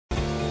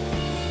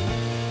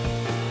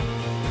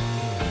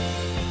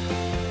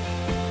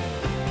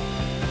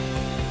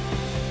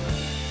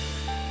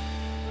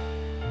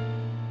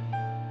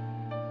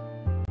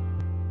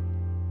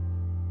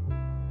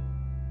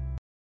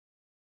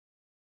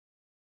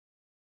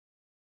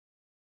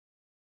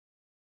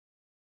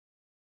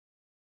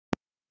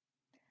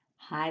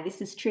Hi,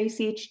 this is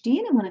Tracy HD,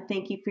 and I want to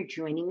thank you for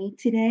joining me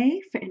today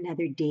for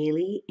another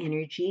daily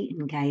energy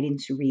and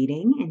guidance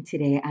reading. And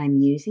today I'm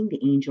using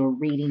the Angel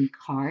Reading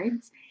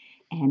cards,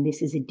 and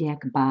this is a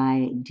deck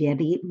by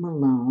Debbie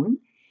Malone.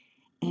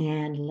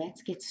 And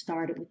let's get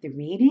started with the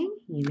reading.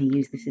 You may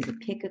use this as a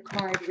pick a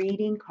card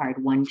reading,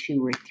 card 1,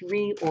 2, or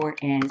 3, or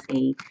as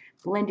a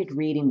blended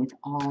reading with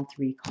all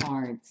 3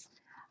 cards.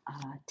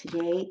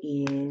 Today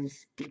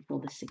is April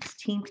the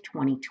 16th,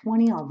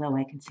 2020, although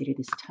I consider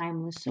this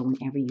timeless, so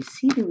whenever you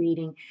see the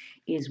reading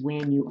is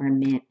when you are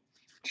meant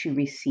to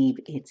receive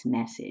its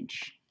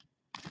message.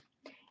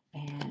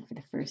 And for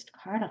the first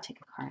card, I'll take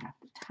a card off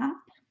the top.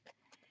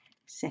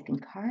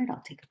 Second card,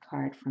 I'll take a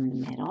card from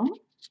the middle.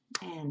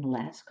 And the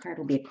last card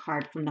will be a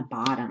card from the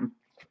bottom.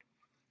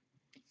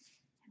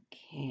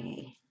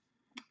 Okay,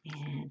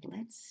 and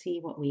let's see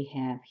what we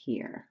have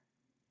here.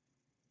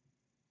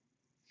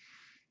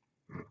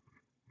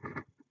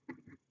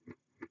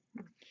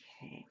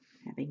 Okay,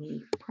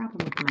 having a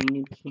problem with my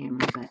new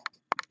camera, but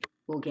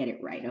we'll get it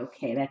right.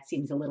 Okay, that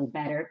seems a little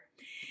better.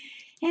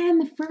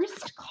 And the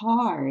first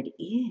card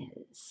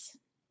is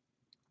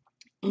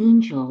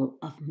Angel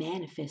of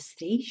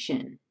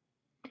Manifestation.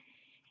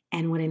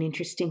 And what an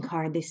interesting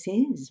card this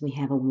is. We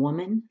have a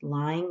woman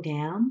lying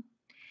down,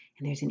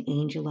 and there's an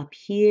angel up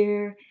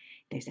here.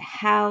 There's a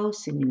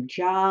house, a new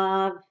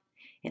job.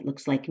 It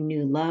looks like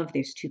new love.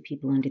 There's 2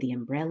 people under the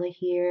umbrella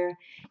here.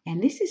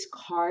 And this is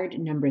card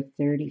number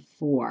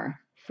 34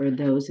 for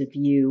those of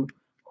you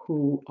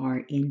who are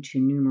into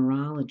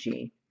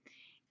numerology.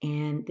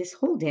 And this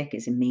whole deck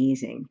is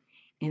amazing.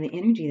 And the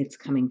energy that's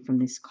coming from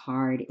this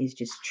card is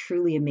just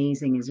truly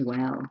amazing as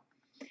well.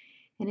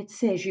 And it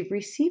says, you've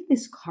received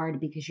this card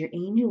because your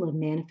angel of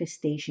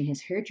manifestation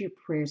has heard your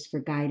prayers for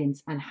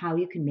guidance on how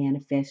you can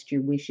manifest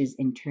your wishes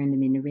and turn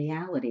them into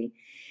reality.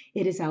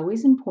 It is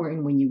always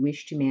important when you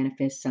wish to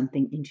manifest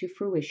something into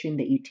fruition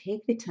that you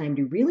take the time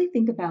to really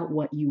think about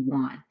what you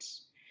want.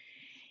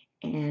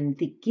 And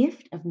the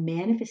gift of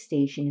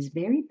manifestation is a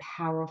very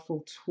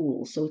powerful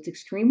tool. So it's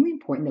extremely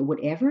important that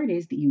whatever it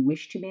is that you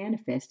wish to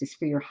manifest is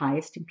for your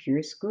highest and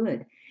purest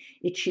good.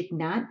 It should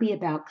not be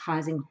about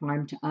causing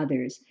harm to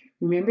others.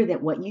 Remember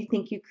that what you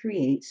think you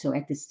create, so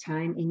at this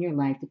time in your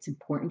life, it's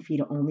important for you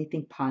to only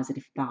think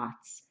positive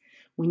thoughts.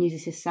 When you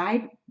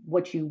decide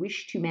what you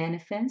wish to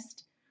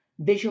manifest,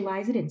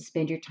 visualize it and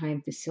spend your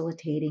time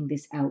facilitating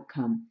this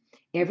outcome.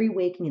 Every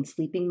waking and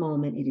sleeping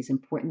moment, it is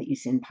important that you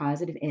send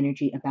positive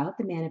energy about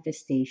the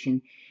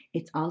manifestation.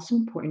 It's also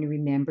important to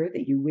remember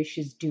that your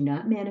wishes do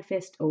not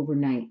manifest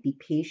overnight. Be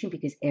patient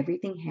because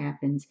everything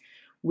happens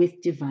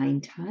with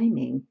divine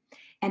timing.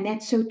 And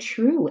that's so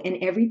true. And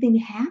everything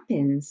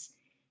happens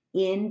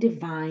in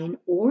divine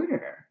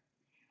order.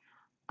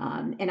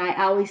 And I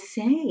always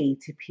say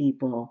to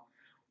people,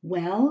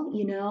 well,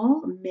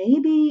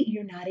 maybe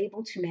you're not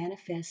able to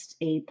manifest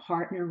a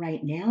partner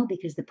right now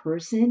because the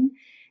person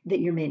that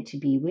you're meant to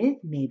be with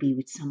may be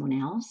with someone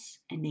else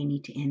and they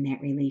need to end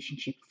that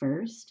relationship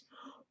first.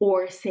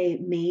 Or say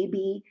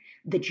maybe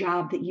the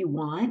job that you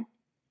want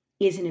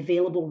isn't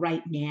available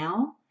right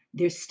now.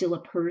 There's still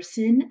a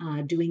person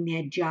doing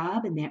that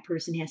job, and that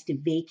person has to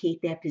vacate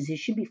that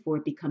position before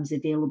it becomes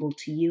available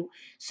to you.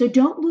 So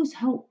don't lose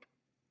hope.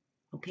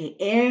 Okay,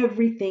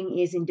 everything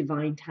is in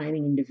divine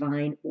timing and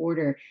divine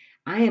order.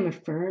 I am a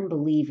firm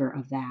believer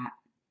of that.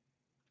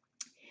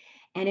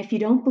 And if you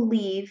don't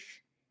believe,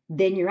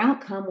 then your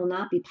outcome will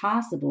not be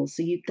possible.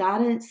 So you've got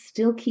to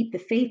still keep the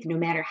faith no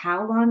matter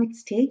how long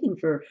it's taking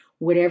for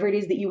whatever it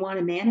is that you want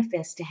to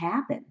manifest to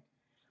happen.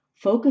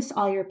 Focus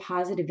all your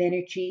positive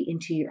energy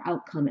into your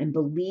outcome and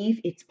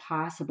believe it's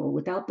possible.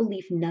 Without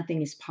belief,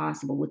 nothing is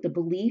possible. With the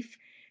belief,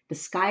 the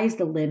sky is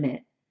the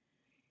limit.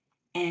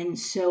 And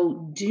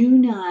so do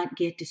not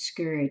get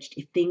discouraged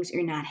if things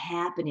are not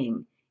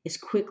happening as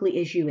quickly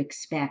as you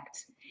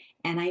expect.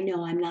 And I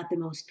know I'm not the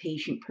most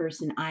patient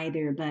person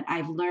either, but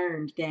I've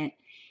learned that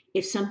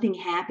if something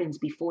happens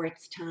before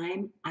it's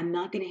time, I'm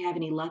not going to have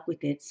any luck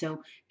with it.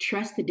 So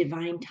trust the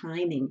divine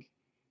timing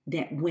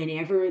that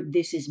whenever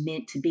this is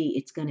meant to be,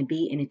 it's going to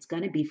be, and it's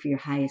going to be for your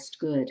highest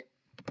good.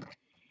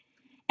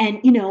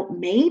 And,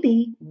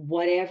 maybe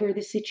whatever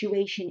the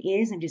situation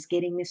is, I'm just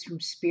getting this from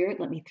spirit.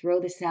 Let me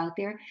throw this out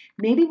there.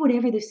 Maybe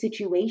whatever the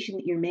situation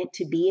that you're meant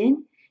to be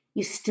in,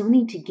 you still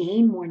need to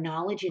gain more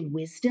knowledge and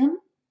wisdom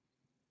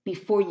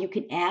before you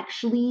can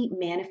actually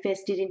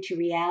manifest it into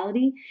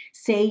reality.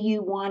 Say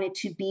you wanted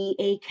to be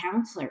a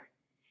counselor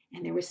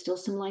and there were still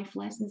some life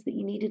lessons that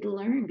you needed to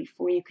learn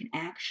before you could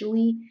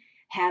actually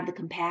have the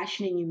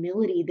compassion and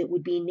humility that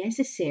would be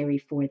necessary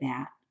for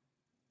that.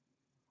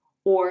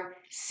 Or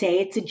say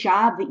it's a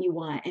job that you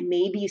want and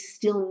maybe you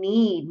still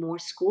need more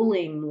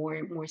schooling,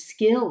 more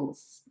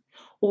skills.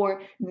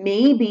 Or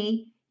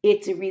maybe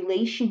it's a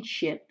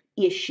relationship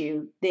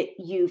issue that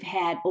you've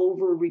had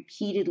over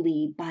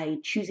repeatedly by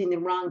choosing the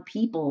wrong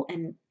people,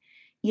 and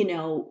you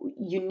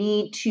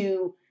need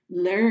to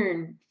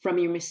learn from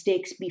your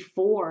mistakes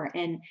before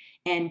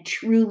and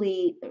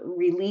truly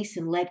release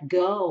and let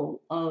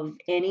go of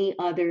any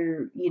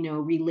other,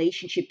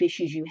 relationship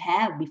issues you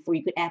have before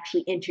you could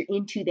actually enter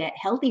into that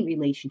healthy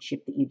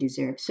relationship that you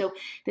deserve. So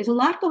there's a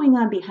lot going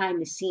on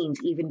behind the scenes,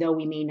 even though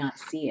we may not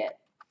see it.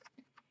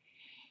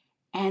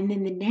 And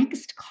then the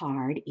next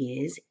card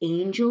is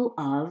Angel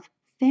of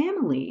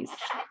Families.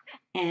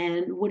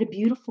 And what a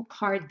beautiful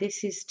card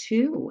this is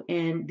too.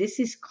 And this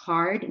is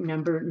card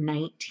number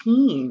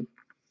 19.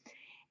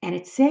 And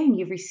it's saying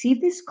you've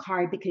received this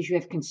card because you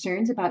have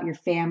concerns about your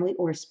family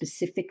or a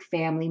specific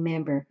family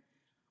member.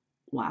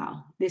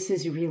 Wow, this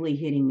is really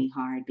hitting me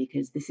hard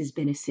because this has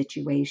been a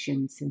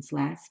situation since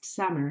last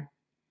summer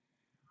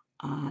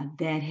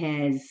that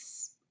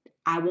has,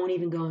 I won't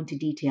even go into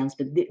details,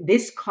 but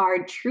this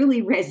card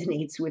truly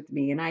resonates with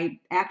me. And I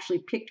actually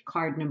picked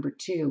card number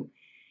 2.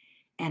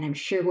 And I'm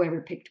sure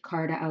whoever picked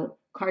card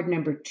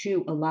number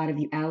 2, a lot of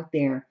you out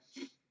there,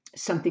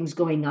 something's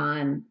going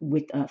on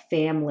with a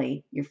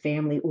family, your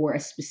family, or a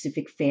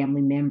specific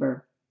family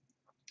member.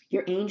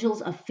 Your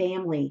angels of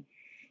family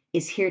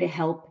is here to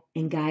help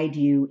and guide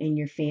you and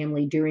your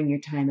family during your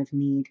time of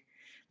need.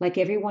 Like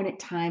everyone, at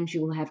times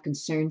you will have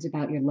concerns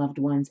about your loved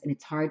ones, and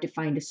it's hard to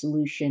find a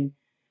solution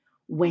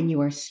when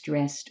you are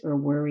stressed or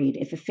worried.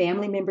 If a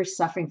family member is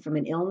suffering from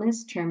an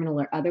illness, terminal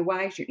or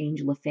otherwise, your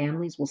angel of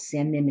families will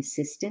send them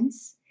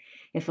assistance.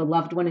 If a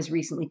loved one has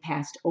recently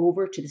passed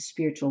over to the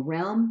spiritual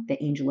realm,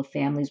 the angel of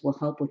families will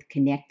help with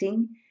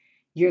connecting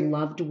your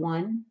loved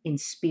one in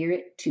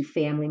spirit to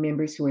family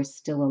members who are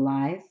still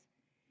alive.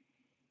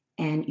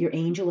 And your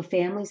angel of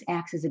families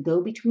acts as a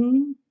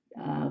go-between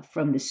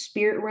from the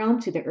spirit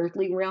realm to the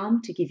earthly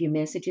realm to give you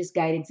messages,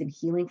 guidance, and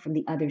healing from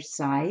the other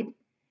side.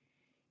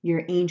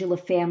 Your angel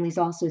of families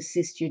also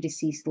assists your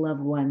deceased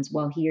loved ones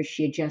while he or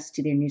she adjusts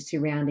to their new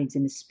surroundings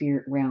in the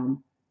spirit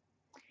realm.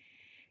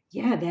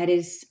 Yeah, that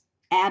is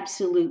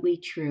absolutely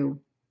true.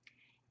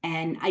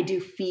 And I do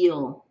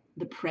feel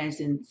the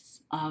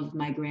presence of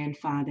my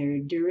grandfather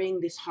during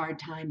this hard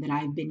time that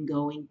I've been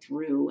going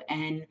through.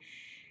 And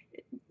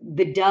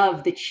the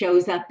dove that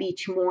shows up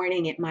each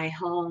morning at my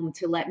home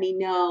to let me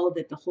know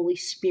that the Holy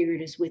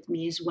Spirit is with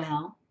me as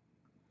well.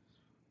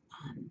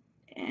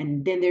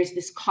 And then there's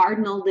this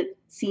cardinal that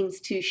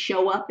seems to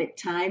show up at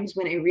times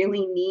when I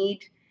really need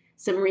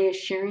some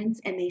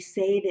reassurance. And they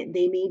say that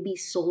they may be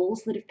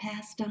souls that have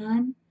passed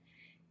on,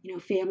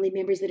 family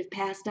members that have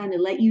passed on, to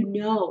let you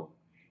know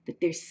that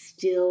they're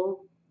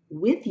still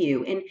with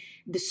you. And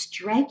the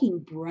striking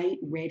bright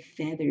red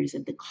feathers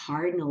of the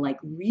cardinal like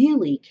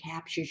really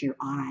captures your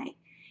eye.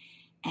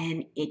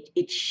 And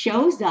it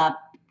shows up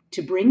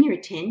to bring your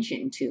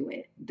attention to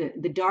it.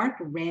 The dark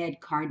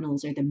red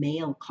cardinals are the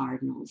male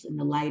cardinals, and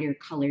the lighter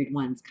colored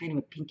ones, kind of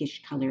a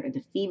pinkish color, are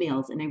the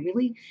females. And I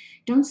really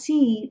don't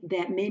see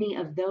that many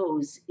of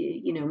those,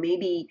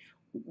 maybe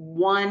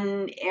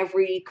one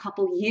every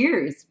couple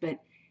years, but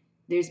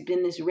there's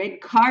been this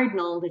red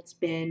cardinal that's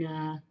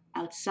been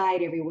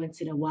outside every once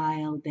in a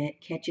while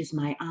that catches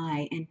my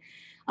eye. And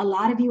a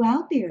lot of you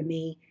out there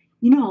may,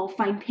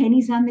 find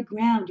pennies on the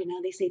ground.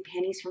 They say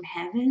pennies from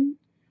heaven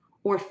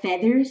or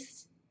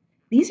feathers.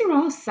 These are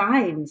all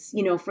signs,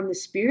 from the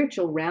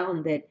spiritual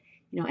realm that,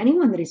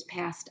 anyone that has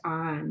passed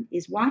on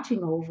is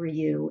watching over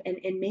you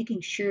and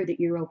making sure that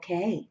you're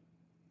okay.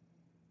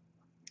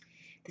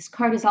 This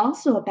card is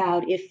also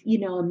about if,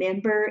 a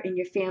member in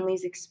your family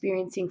is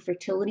experiencing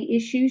fertility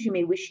issues, you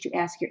may wish to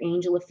ask your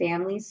angel of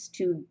families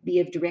to be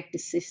of direct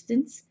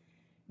assistance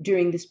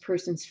during this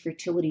person's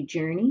fertility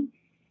journey.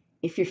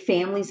 If your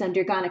family's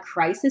undergone a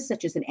crisis,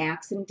 such as an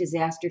accident,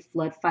 disaster,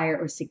 flood, fire,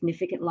 or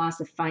significant loss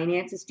of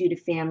finances due to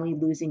family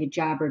losing a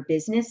job or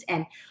business,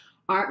 and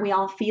aren't we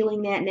all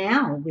feeling that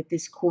now with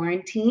this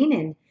quarantine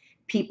and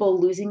people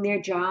losing their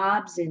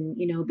jobs and,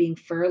 being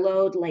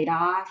furloughed, laid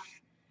off?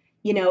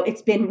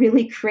 It's been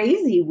really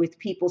crazy with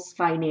people's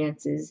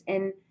finances.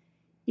 And,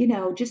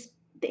 just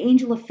the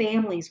angel of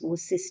families will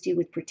assist you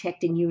with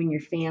protecting you and your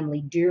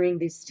family during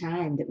this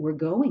time that we're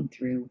going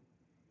through.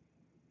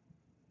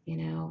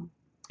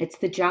 It's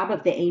the job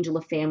of the angel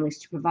of families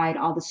to provide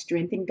all the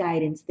strength and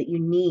guidance that you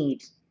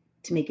need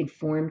to make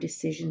informed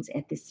decisions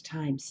at this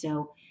time.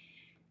 So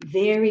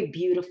very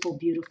beautiful,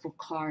 beautiful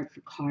card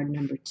for card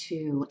number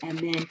 2. And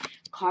then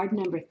card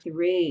number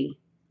 3.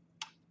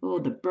 Oh,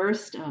 the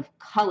burst of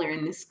color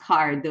in this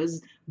card.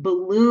 Those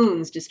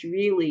balloons just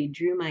really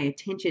drew my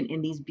attention,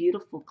 and these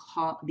beautiful,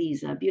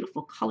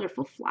 beautiful,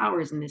 colorful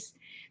flowers in this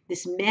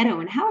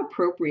meadow. And how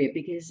appropriate,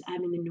 because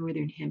I'm in the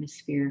northern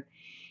hemisphere,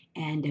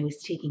 and I was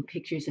taking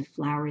pictures of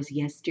flowers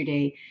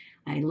yesterday.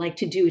 I like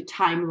to do a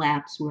time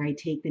lapse where I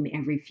take them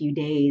every few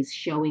days,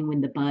 showing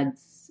when the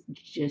buds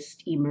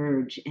just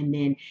emerge, and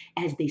then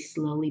as they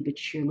slowly but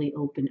surely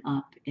open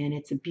up. And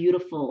it's a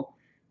beautiful,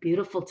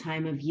 beautiful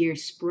time of year.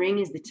 Spring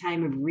is the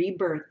time of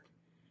rebirth,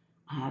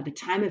 the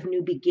time of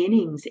new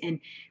beginnings. And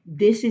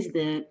this is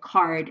the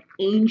card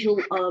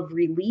Angel of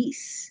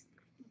Release.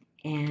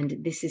 And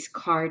this is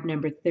card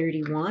number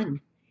 31.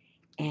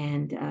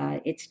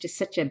 And it's just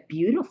such a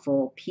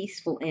beautiful,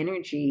 peaceful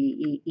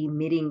energy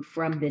emitting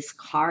from this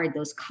card.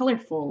 Those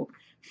colorful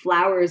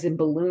flowers and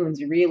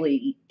balloons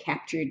really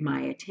captured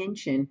my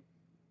attention.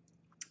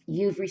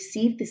 You've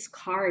received this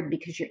card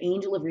because your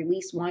angel of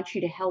release wants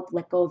you to help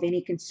let go of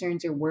any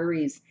concerns or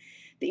worries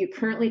that you're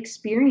currently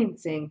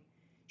experiencing.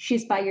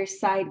 She's by your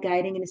side,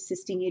 guiding and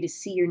assisting you to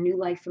see your new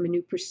life from a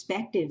new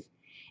perspective.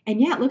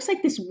 And yeah, it looks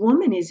like this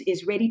woman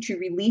is ready to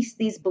release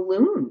these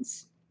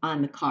balloons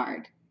on the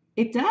card.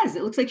 It does.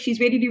 It looks like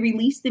she's ready to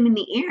release them in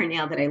the air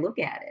now that I look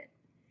at it.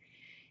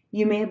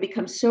 You may have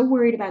become so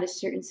worried about a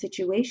certain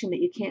situation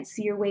that you can't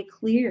see your way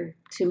clear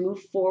to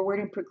move forward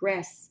and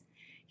progress.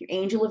 Your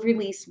angel of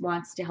release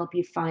wants to help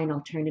you find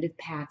alternative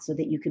paths so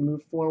that you can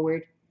move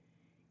forward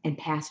and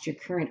past your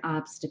current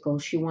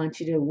obstacles. She wants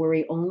you to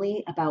worry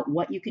only about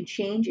what you can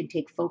change and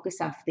take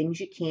focus off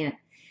things you can't.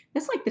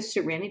 That's like the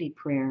serenity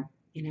prayer,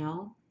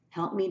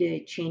 help me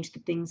to change the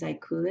things I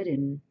could,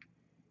 and,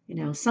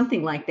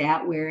 something like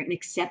that, and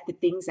accept the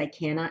things I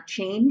cannot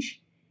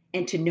change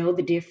and to know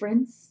the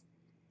difference.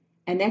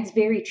 And that's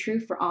very true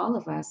for all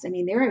of us. I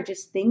mean, there are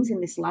just things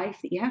in this life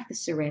that you have to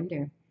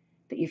surrender,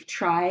 that you've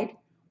tried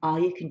all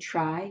you can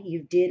try.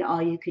 You did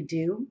all you could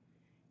do.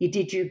 You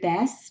did your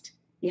best.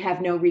 You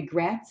have no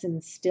regrets,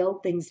 and still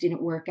things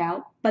didn't work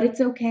out. But it's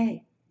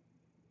okay.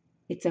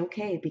 It's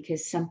okay,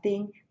 because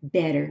something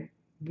better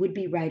would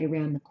be right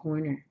around the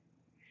corner.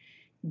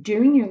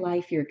 During your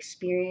life, your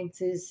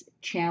experiences,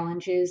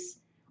 challenges,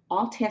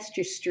 all test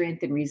your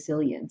strength and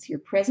resilience. Your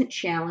present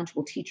challenge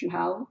will teach you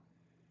how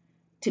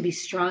to be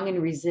strong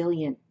and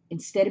resilient.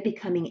 Instead of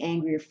becoming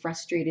angry or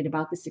frustrated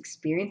about this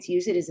experience,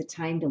 use it as a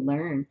time to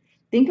learn.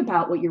 Think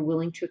about what you're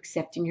willing to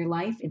accept in your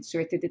life and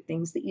sort through the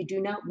things that you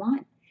do not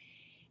want.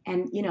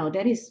 And,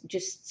 that is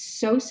just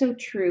so, so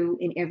true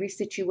in every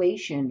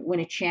situation. When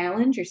a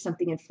challenge or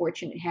something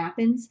unfortunate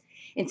happens,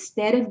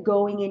 instead of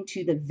going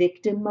into the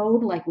victim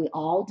mode like we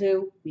all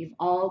do, we've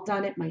all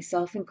done it,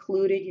 myself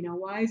included,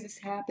 why is this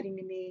happening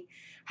to me?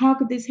 How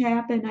could this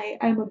happen?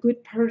 I'm a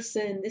good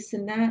person, this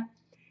and that.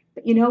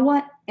 But you know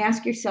what?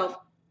 Ask yourself,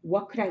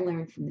 what could I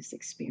learn from this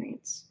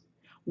experience?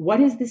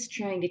 What is this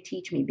trying to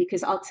teach me?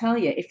 Because I'll tell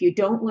you, if you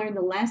don't learn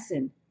the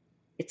lesson,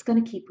 it's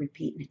going to keep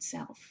repeating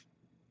itself.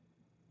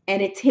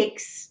 And it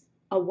takes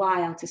a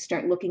while to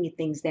start looking at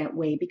things that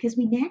way, because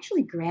we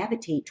naturally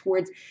gravitate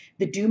towards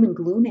the doom and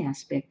gloom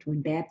aspect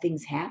when bad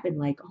things happen,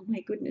 like, oh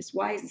my goodness,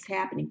 why is this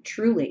happening?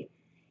 Truly,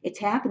 it's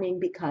happening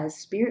because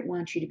Spirit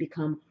wants you to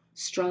become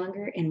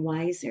stronger and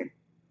wiser,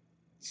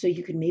 so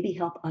you can maybe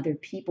help other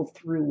people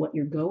through what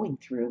you're going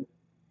through.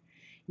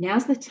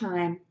 Now's the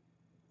time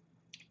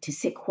to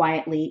sit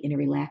quietly in a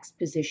relaxed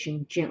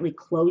position. Gently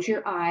close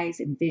your eyes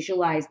and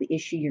visualize the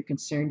issue you're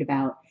concerned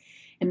about.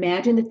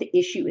 Imagine that the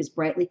issue is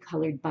brightly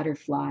colored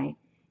butterfly.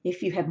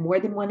 If you have more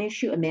than one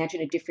issue,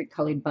 imagine a different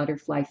colored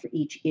butterfly for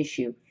each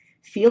issue.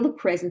 Feel the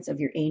presence of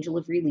your angel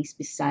of release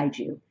beside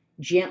you.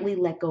 Gently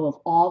let go of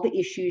all the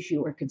issues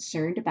you are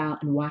concerned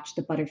about and watch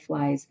the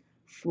butterflies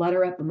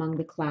flutter up among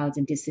the clouds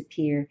and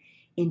disappear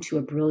into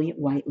a brilliant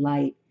white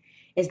light.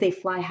 As they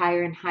fly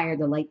higher and higher,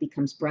 the light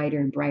becomes brighter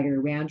and brighter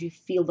around you.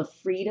 Feel the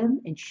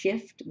freedom and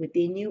shift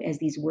within you as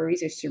these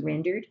worries are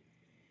surrendered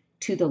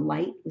to the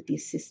light with the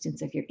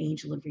assistance of your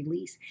angel of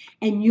release.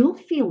 And you'll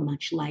feel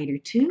much lighter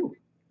too.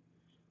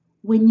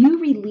 When you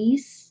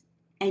release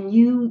and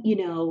you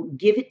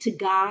give it to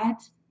God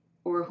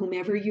or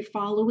whomever you're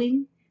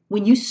following,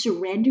 when you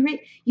surrender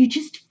it, you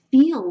just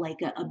feel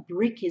like a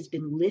brick has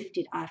been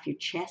lifted off your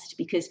chest,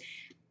 because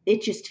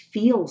it just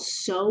feels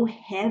so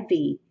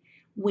heavy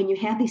when you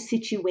have these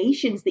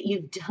situations that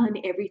you've done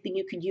everything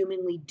you could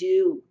humanly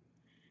do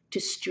to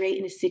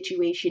straighten a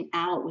situation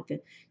out, with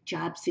a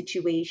job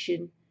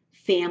situation,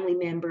 family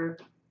member,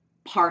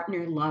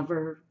 partner,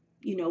 lover,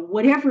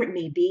 whatever it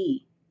may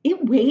be.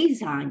 It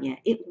weighs on you.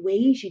 It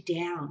weighs you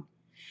down.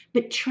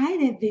 But try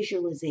that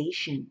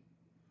visualization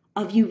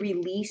of you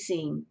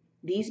releasing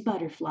these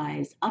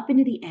butterflies up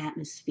into the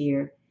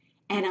atmosphere,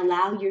 and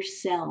allow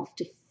yourself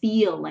to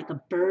feel like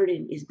a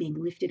burden is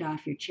being lifted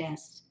off your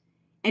chest,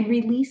 and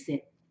release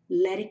it.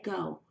 Let it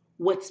go.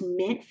 What's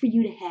meant for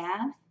you to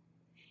have,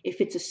 if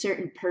it's a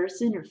certain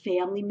person or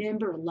family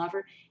member or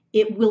lover,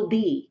 it will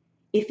be.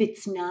 If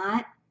it's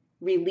not,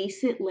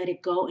 release it, let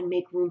it go, and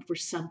make room for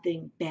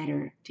something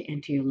better to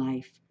enter your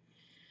life.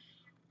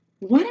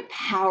 What a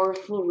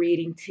powerful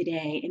reading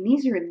today. And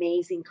these are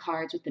amazing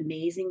cards with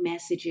amazing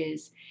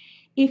messages.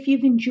 If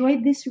you've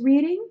enjoyed this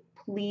reading,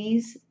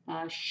 please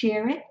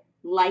share it,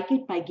 like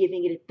it by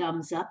giving it a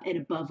thumbs up, and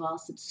above all,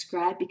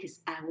 subscribe,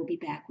 because I will be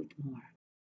back with more.